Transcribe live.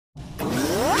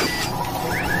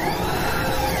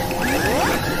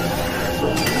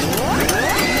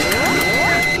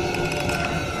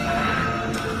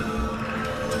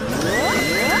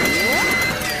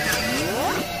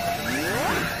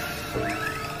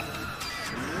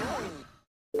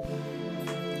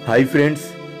Hi friends,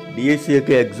 DSC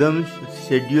యొక్క exam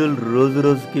schedule రోజు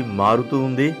రోజుకి మారుతూ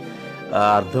ఉంది.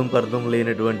 అర్థం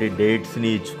లేనటువంటి డేట్స్ని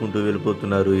ఇచ్చుకుంటూ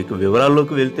వెళ్ళిపోతున్నారు. ఇక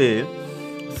వివరాల్లోకి వెళ్తే,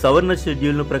 సవరణ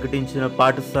షెడ్యూల్ను ప్రకటించిన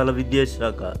పాఠశాల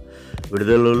విద్యాశాఖ,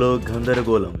 విడుదలలో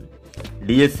గందరగోళం.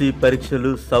 డిఎస్సి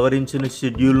పరీక్షలు సవరించిన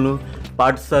షెడ్యూల్ను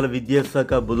పాఠశాల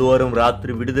విద్యాశాఖ బుధవారం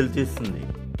రాత్రి విడుదల చేసింది.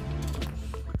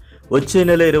 వచ్చే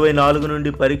నెల 24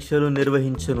 నుండి పరీక్షలు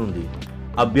నిర్వహించనుంది.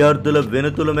 అభ్యర్థుల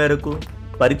వినతుల మేరకు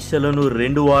పరీక్షలను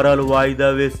 2 వారాలు వాయిదా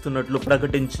వేస్తున్నట్లు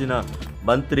ప్రకటించిన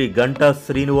మంత్రి గంటా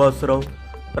శ్రీనివాసరావు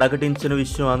ప్రకటించిన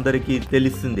విషయం అందరికీ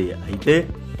తెలిసిందే. అయితే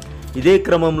ఇదే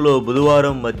క్రమంలో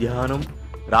బుధవారం మధ్యాహ్నం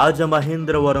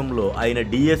రాజమహేంద్రవరంలో ఆయన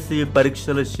డిఎస్సి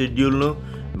పరీక్షల షెడ్యూల్ను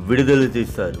విడుదల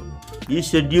చేశారు. ఈ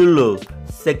షెడ్యూల్లో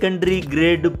సెకండరీ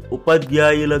గ్రేడ్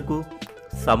ఉపాధ్యాయులకు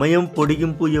సమయం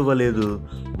పొడిగింపు ఇవ్వలేదు.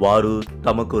 వారు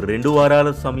తమకు 2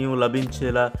 వారాల సమయం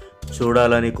లభించేలా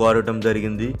చూడాలని కోరటం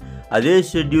జరిగింది. అదే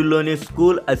షెడ్యూల్లోని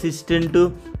school assistant,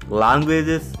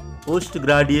 languages, post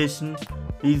graduation,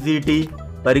 PGT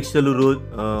పరీక్షలు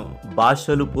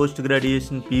భాషలు పోస్ట్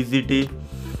గ్రాడ్యుయేషన్ పీజీటీ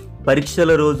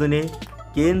పరీక్షల రోజునే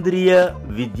కేంద్రీయ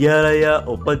విద్యాలయ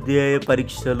ఉపాధ్యాయ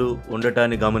పరీక్షలు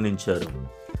ఉండటాన్ని గమనించారు.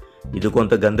 ఇది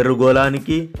కొంత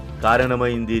గందరగోళానికి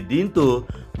కారణమైంది. దీంతో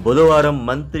బుధవారం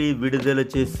మంత్రి విడుదల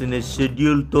చేసిన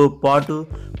షెడ్యూల్తో పాటు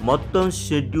మొత్తం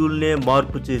షెడ్యూల్నే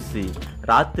మార్పు చేసి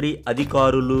రాత్రి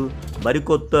అధికారులు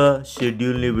మరికొత్త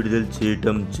షెడ్యూల్ని విడుదల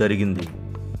చేయటం జరిగింది.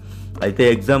 అయితే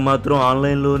ఎగ్జామ్ మాత్రం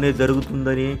ఆన్లైన్లోనే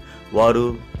జరుగుతుందని వారు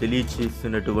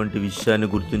తెలియచేసినటువంటి విషయాన్ని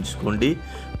గుర్తుంచుకోండి.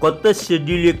 కొత్త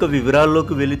షెడ్యూల్ యొక్క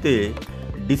వివరాల్లోకి వెళితే,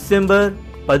 డిసెంబర్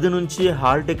 10 నుంచి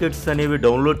హాల్ టికెట్స్ అనేవి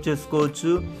డౌన్లోడ్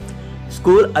చేసుకోవచ్చు.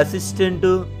 స్కూల్ అసిస్టెంట్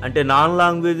అంటే నాన్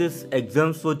లాంగ్వేజెస్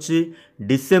ఎగ్జామ్స్ వచ్చి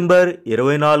డిసెంబర్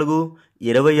 24,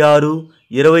 26,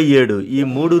 27 ఈ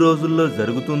 3 రోజుల్లో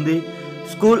జరుగుతుంది.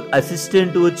 స్కూల్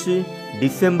అసిస్టెంట్ వచ్చి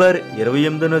డిసెంబర్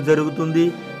 28న జరుగుతుంది.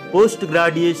 పోస్ట్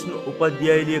గ్రాడ్యుయేషన్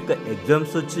ఉపాధ్యాయుల యొక్క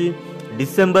ఎగ్జామ్స్ వచ్చి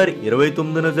డిసెంబర్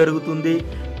 29న జరుగుతుంది.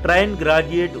 ట్రైన్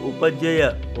గ్రాడ్యుయేట్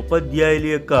ఉపాధ్యాయుల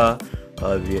యొక్క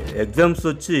ఎగ్జామ్స్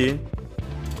వచ్చి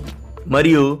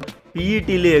మరియు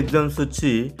పీఈటీల ఎగ్జామ్స్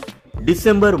వచ్చి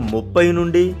డిసెంబర్ 30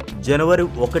 నుండి జనవరి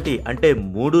 1 అంటే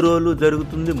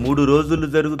 3 రోజులు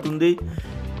జరుగుతుంది.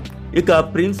 ఇక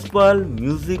principal,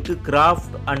 music,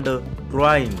 craft and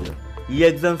drawing ఈ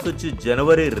ఎగ్జామ్స్ వచ్చి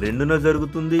జనవరి 2న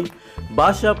జరుగుతుంది.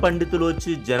 భాషా పండితులు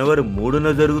వచ్చి జనవరి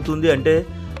 3న జరుగుతుంది, అంటే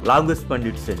లాంగ్వేజ్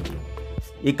పండిట్స్ అండి.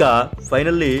 ఇక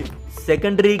ఫైనల్లీ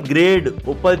సెకండరీ గ్రేడ్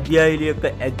ఉపాధ్యాయుల యొక్క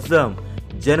ఎగ్జామ్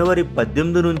జనవరి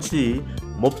 18 నుంచి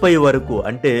 30 వరకు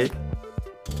అంటే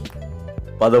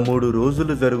 13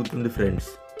 రోజులు జరుగుతుంది ఫ్రెండ్స్.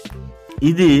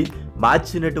 ఇది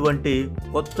మార్చినటువంటి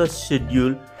కొత్త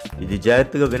షెడ్యూల్. ఇది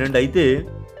జాగ్రత్తగా వినండి. అయితే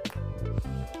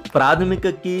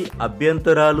ప్రాథమికకి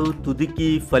అభ్యంతరాలు, తుదికి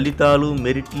ఫలితాలు,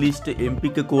 మెరిట్ లిస్ట్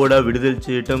ఎంపిక కూడా విడుదల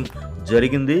చేయటం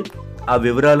జరిగింది. ఆ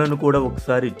వివరాలను కూడా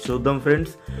ఒకసారి చూద్దాం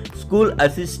friends. School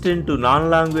assistant non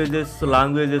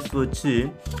languages వచ్చి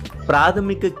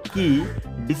ప్రాథమికకి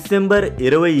డిసెంబర్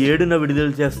 27న విడుదల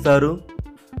చేస్తారు.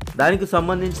 దానికి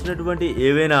సంబంధించినటువంటి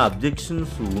ఏవైనా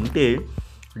అబ్జెక్షన్స్ ఉంటే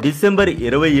డిసెంబర్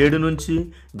 27 నుంచి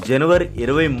జనవరి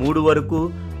 23 వరకు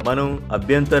మనం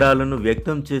అభ్యంతరాలను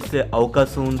వ్యక్తం చేసే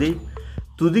అవకాశం ఉంది.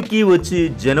 తుదికి వచ్చి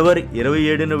జనవరి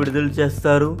 27న విడుదల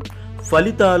చేస్తారు.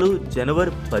 ఫలితాలు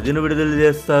జనవరి 10న విడుదల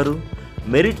చేస్తారు.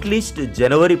 మెరిట్ లిస్ట్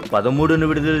జనవరి 13న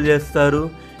విడుదల చేస్తారు.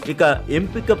 ఇక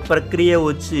ఎంపిక ప్రక్రియ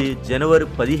వచ్చి జనవరి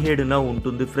 17న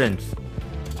ఉంటుంది ఫ్రెండ్స్.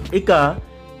 ఇక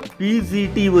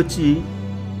పీజీటీ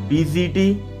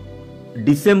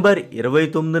డిసెంబర్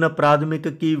 29న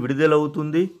ప్రాథమికకి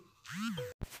విడుదలవుతుంది.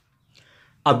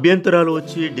 అభ్యంతరాలు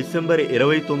వచ్చి డిసెంబర్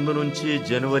 29 నుంచి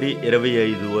జనవరి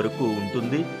 25 వరకు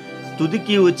ఉంటుంది.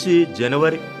 తుదికి వచ్చి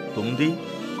జనవరి 9,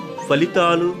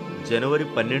 ఫలితాలు జనవరి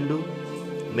 12,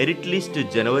 మెరిట్ లిస్ట్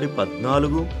జనవరి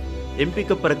 14,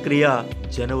 ఎంపిక ప్రక్రియ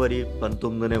జనవరి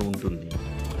 19నే ఉంటుంది.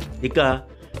 ఇక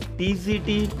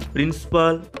టీజీటీ,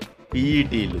 ప్రిన్సిపాల్,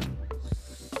 పీఈటీలు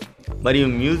మరియు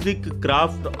మ్యూజిక్,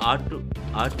 క్రాఫ్ట్,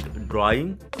 ఆర్ట్,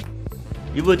 డ్రాయింగ్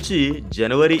ఇవి వచ్చి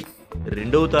జనవరి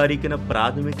 2వ తారీఖున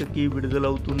ప్రాథమికకి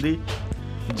విడుదలవుతుంది.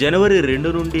 జనవరి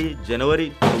 2 నుండి జనవరి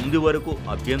 9 వరకు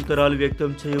అభ్యంతరాలు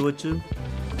వ్యక్తం చేయవచ్చు.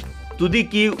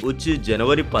 తుదికి వచ్చి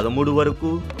జనవరి 13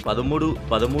 వరకు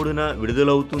 13న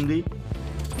విడుదలవుతుంది.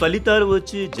 ఫలితాలు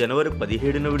వచ్చి జనవరి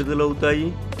 17న విడుదలవుతాయి.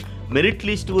 మెరిట్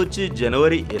లిస్ట్ వచ్చి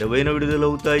జనవరి 20న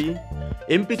విడుదలవుతాయి.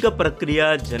 ఎంపిక ప్రక్రియ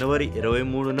జనవరి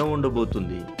 23న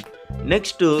ఉండబోతుంది.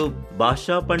 నెక్స్ట్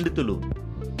భాషా పండితులు,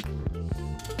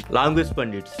 లాంగ్వేజ్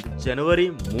పండిట్స్ జనవరి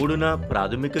 3న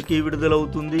ప్రాథమికకి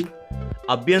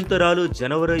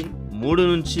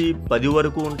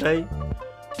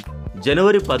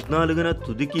జనవరి 14న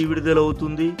తుదికి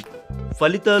విడుదలవుతుంది.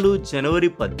 ఫలితాలు జనవరి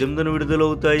 18న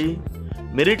విడుదలవుతాయి.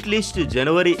 మెరిట్ లిస్ట్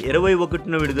జనవరి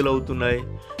 21న విడుదలవుతున్నాయి.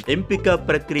 ఎంపిక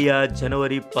ప్రక్రియ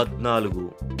జనవరి 14.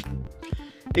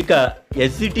 ఇక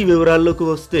ఎస్సిటి వివరాల్లోకి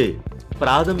వస్తే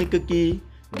ప్రాథమికకి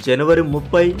జనవరి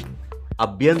 30,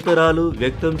 అభ్యంతరాలు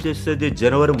వ్యక్తం చేసేది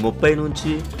జనవరి 30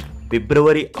 నుంచి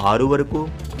ఫిబ్రవరి 6 వరకు,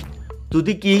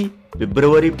 తుదికి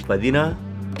ఫిబ్రవరి 10న,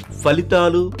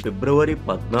 ఫలితాలు ఫిబ్రవరి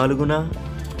 14న,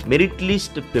 మెరిట్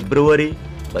లిస్ట్ ఫిబ్రవరి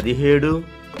 17,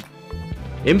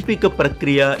 ఎంపిక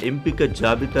ప్రక్రియ ఎంపిక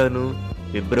జాబితాను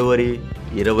ఫిబ్రవరి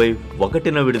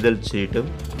 21న విడుదల చేయటం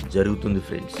జరుగుతుంది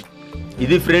ఫ్రెండ్స్.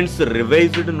 ఇది ఫ్రెండ్స్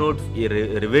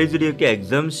రివైజ్డ్ యొక్క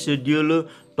ఎగ్జామ్ షెడ్యూల్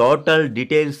టోటల్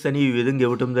డీటెయిల్స్ అని ఈ విధంగా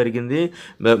ఇవ్వటం జరిగింది.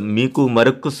 మీకు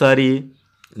మరొకసారి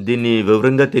దీన్ని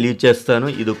వివరంగా తెలియచేస్తాను.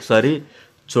 ఇది ఒకసారి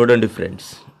చూడండి ఫ్రెండ్స్.